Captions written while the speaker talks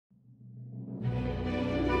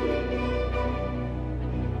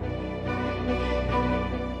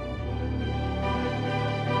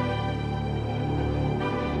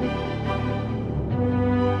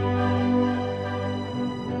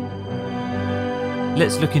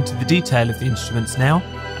Let's look into the detail of the instruments now,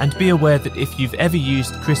 and be aware that if you've ever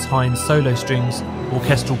used Chris Hine's solo strings,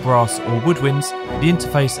 orchestral brass or woodwinds, the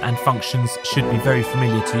interface and functions should be very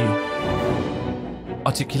familiar to you.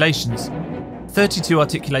 Articulations. 32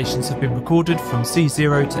 articulations have been recorded from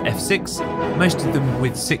C0 to F6, most of them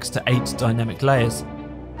with 6 to 8 dynamic layers.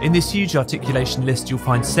 In this huge articulation list you'll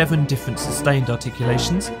find 7 different sustained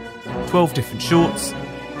articulations, 12 different shorts,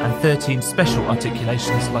 and 13 special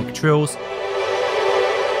articulations like trills,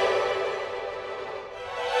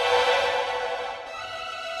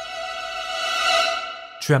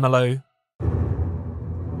 tremolo,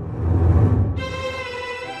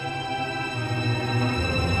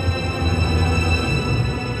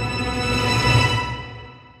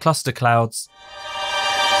 cluster clouds,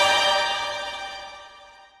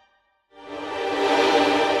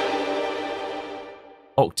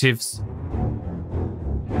 octaves,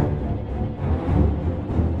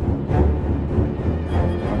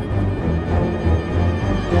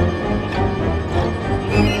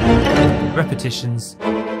 repetitions,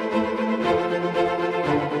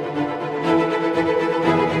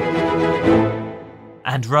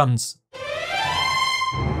 and runs.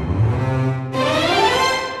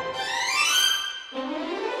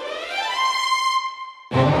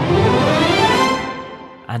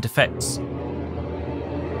 And effects.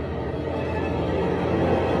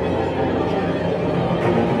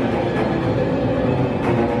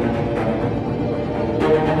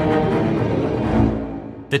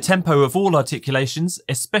 The tempo of all articulations,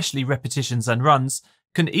 especially repetitions and runs,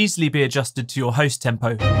 can easily be adjusted to your host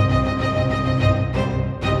tempo.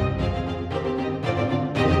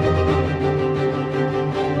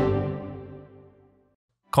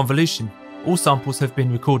 Convolution. All samples have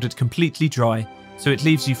been recorded completely dry, so it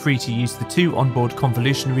leaves you free to use the 2 onboard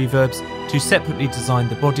convolution reverbs to separately design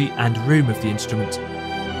the body and room of the instrument.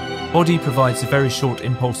 Body provides a very short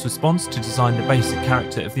impulse response to design the basic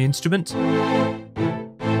character of the instrument.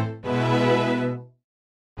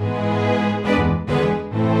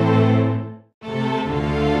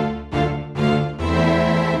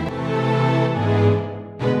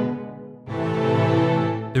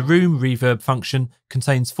 The room reverb function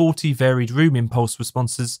contains 40 varied room impulse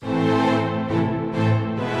responses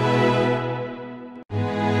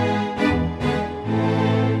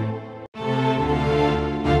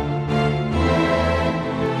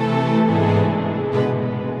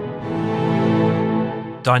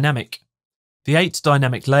Dynamic. The 8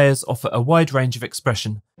 dynamic layers offer a wide range of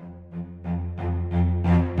expression.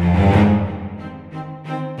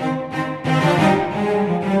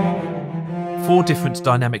 Four different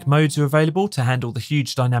dynamic modes are available to handle the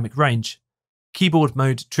huge dynamic range. Keyboard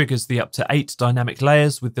mode triggers the up to 8 dynamic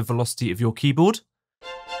layers with the velocity of your keyboard.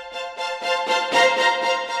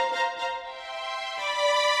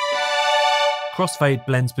 Crossfade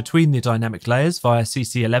blends between the dynamic layers via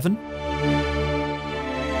CC11.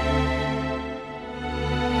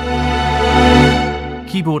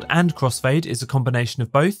 Keyboard and crossfade is a combination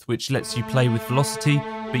of both, which lets you play with velocity,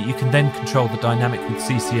 but you can then control the dynamic with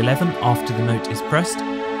CC11 after the note is pressed.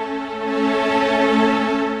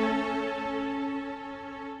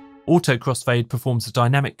 Auto crossfade performs a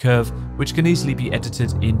dynamic curve, which can easily be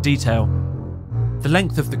edited in detail. The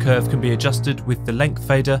length of the curve can be adjusted with the length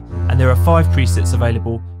fader, and there are 5 presets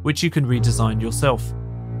available, which you can redesign yourself.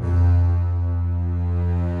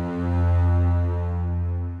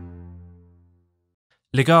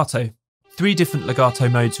 Legato. 3 different legato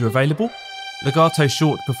modes are available. Legato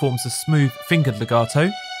Short performs a smooth fingered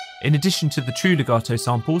legato. In addition to the true legato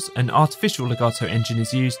samples, an artificial legato engine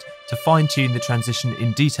is used to fine-tune the transition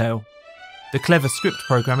in detail. The clever script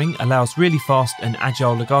programming allows really fast and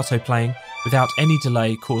agile legato playing without any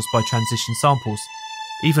delay caused by transition samples.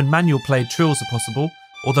 Even manual played trills are possible,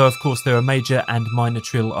 although of course there are major and minor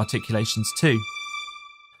trill articulations too.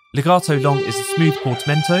 Legato long is a smooth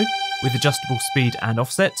portamento with adjustable speed and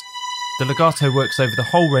offset. The legato works over the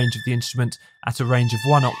whole range of the instrument at a range of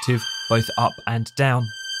 1 octave, both up and down.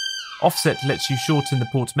 Offset lets you shorten the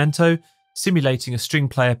portamento, simulating a string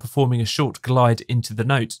player performing a short glide into the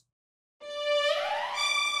note.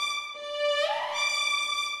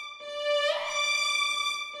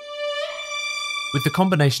 With the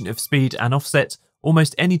combination of speed and offset,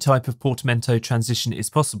 almost any type of portamento transition is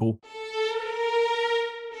possible.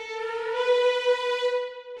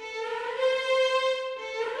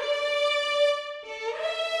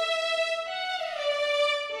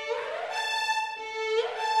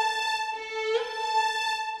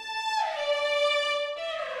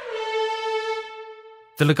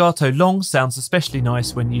 The legato long sounds especially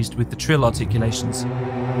nice when used with the trill articulations.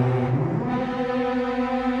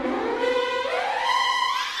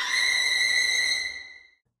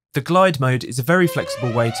 The glide mode is a very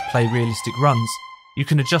flexible way to play realistic runs. You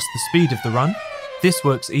can adjust the speed of the run. This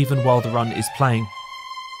works even while the run is playing.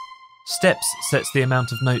 Steps sets the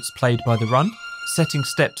amount of notes played by the run. Setting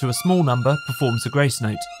step to a small number performs a grace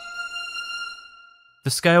note.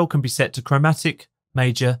 The scale can be set to chromatic,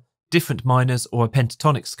 major, different minors or a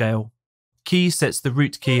pentatonic scale. Key sets the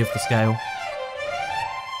root key of the scale.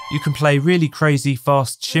 You can play really crazy,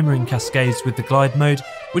 fast, shimmering cascades with the glide mode,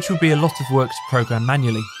 which would be a lot of work to program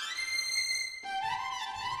manually.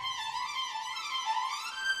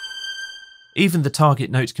 Even the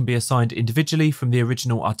target note can be assigned individually from the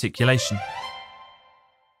original articulation.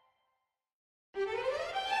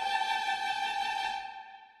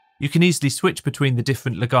 You can easily switch between the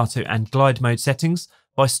different legato and glide mode settings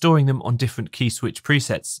by storing them on different key switch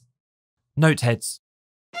presets. Note heads.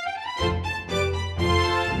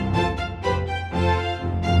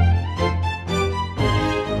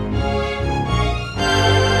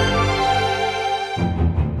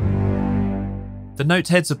 The note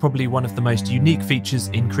heads are probably one of the most unique features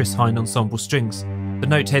in Hein Ensemble Strings. The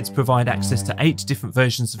note heads provide access to 8 different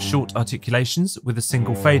versions of short articulations with a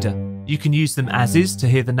single fader. You can use them as is to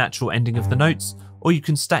hear the natural ending of the notes, or you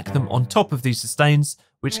can stack them on top of these sustains,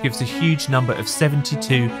 which gives a huge number of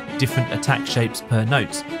 72 different attack shapes per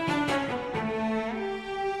note.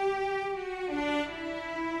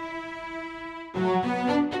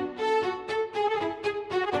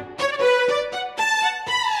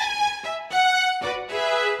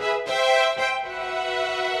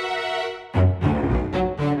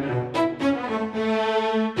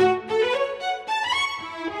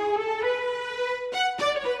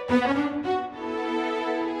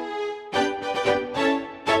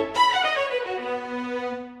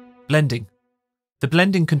 Blending. The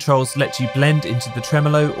blending controls let you blend into the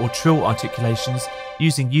tremolo or trill articulations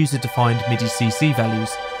using user-defined MIDI CC values.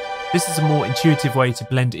 This is a more intuitive way to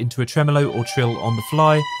blend into a tremolo or trill on the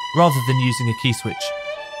fly, rather than using a key switch.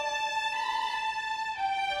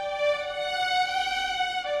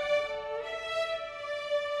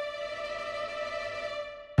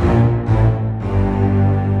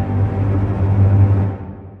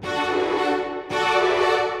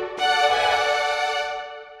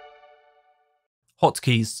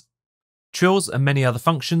 Hotkeys. Trills and many other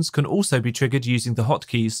functions can also be triggered using the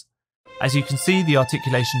hotkeys. As you can see, the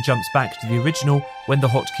articulation jumps back to the original when the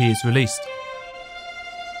hotkey is released.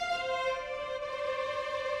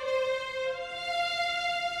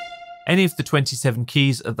 Any of the 27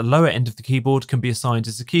 keys at the lower end of the keyboard can be assigned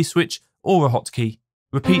as a key switch or a hotkey.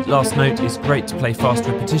 Repeat last note is great to play fast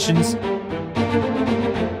repetitions.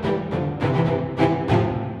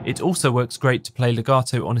 It also works great to play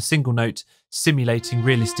legato on a single note, simulating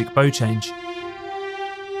realistic bow change.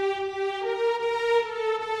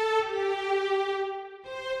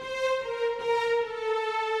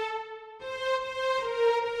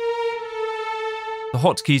 The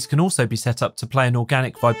hotkeys can also be set up to play an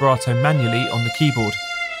organic vibrato manually on the keyboard.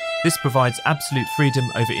 This provides absolute freedom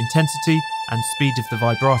over intensity and speed of the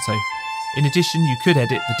vibrato. In addition, you could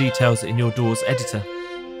edit the details in your DAW's editor.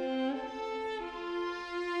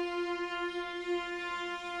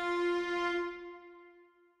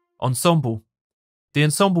 Ensemble. The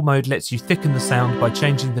ensemble mode lets you thicken the sound by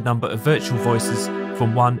changing the number of virtual voices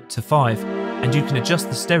from 1 to 5, and you can adjust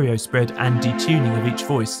the stereo spread and detuning of each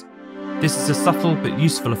voice. This is a subtle but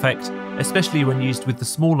useful effect, especially when used with the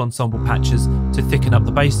small ensemble patches to thicken up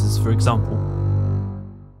the basses, for example.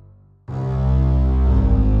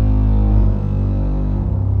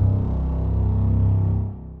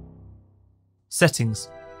 Settings.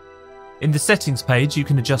 In the settings page, you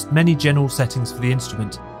can adjust many general settings for the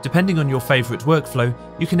instrument. Depending on your favourite workflow,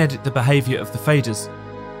 you can edit the behaviour of the faders.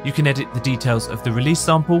 You can edit the details of the release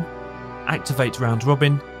sample, activate round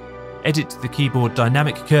robin, edit the keyboard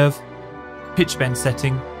dynamic curve, pitch bend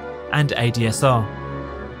setting, and ADSR.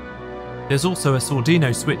 There's also a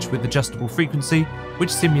Sordino switch with adjustable frequency,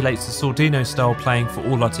 which simulates a Sordino style playing for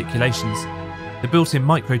all articulations. The built-in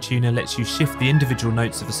microtuner lets you shift the individual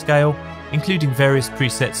notes of a scale, including various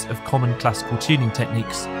presets of common classical tuning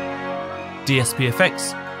techniques. DSP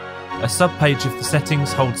effects. A sub-page of the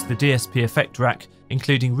settings holds the DSP effect rack,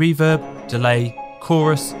 including reverb, delay,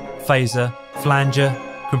 chorus, phaser, flanger,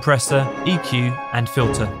 compressor, EQ, and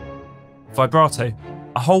filter. Vibrato.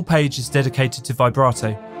 A whole page is dedicated to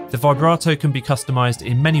vibrato. The vibrato can be customized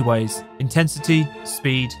in many ways: intensity,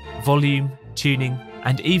 speed, volume, tuning,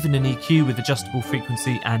 and even an EQ with adjustable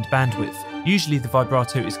frequency and bandwidth. Usually the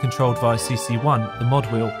vibrato is controlled via CC1, the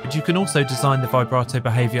mod wheel, but you can also design the vibrato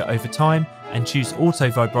behaviour over time and choose auto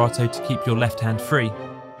vibrato to keep your left hand free.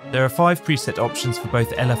 There are 5 preset options for both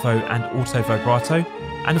LFO and auto vibrato,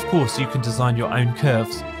 and of course you can design your own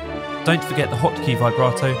curves. Don't forget the hotkey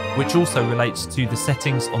vibrato, which also relates to the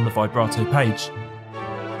settings on the vibrato page.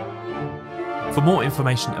 For more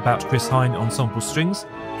information about Chris Hein Ensemble Strings,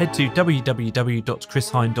 head to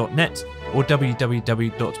www.chrishein.net or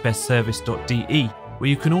www.bestservice.de, where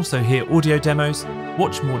you can also hear audio demos,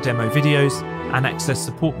 watch more demo videos, and access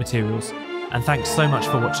support materials. And thanks so much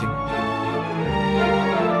for watching.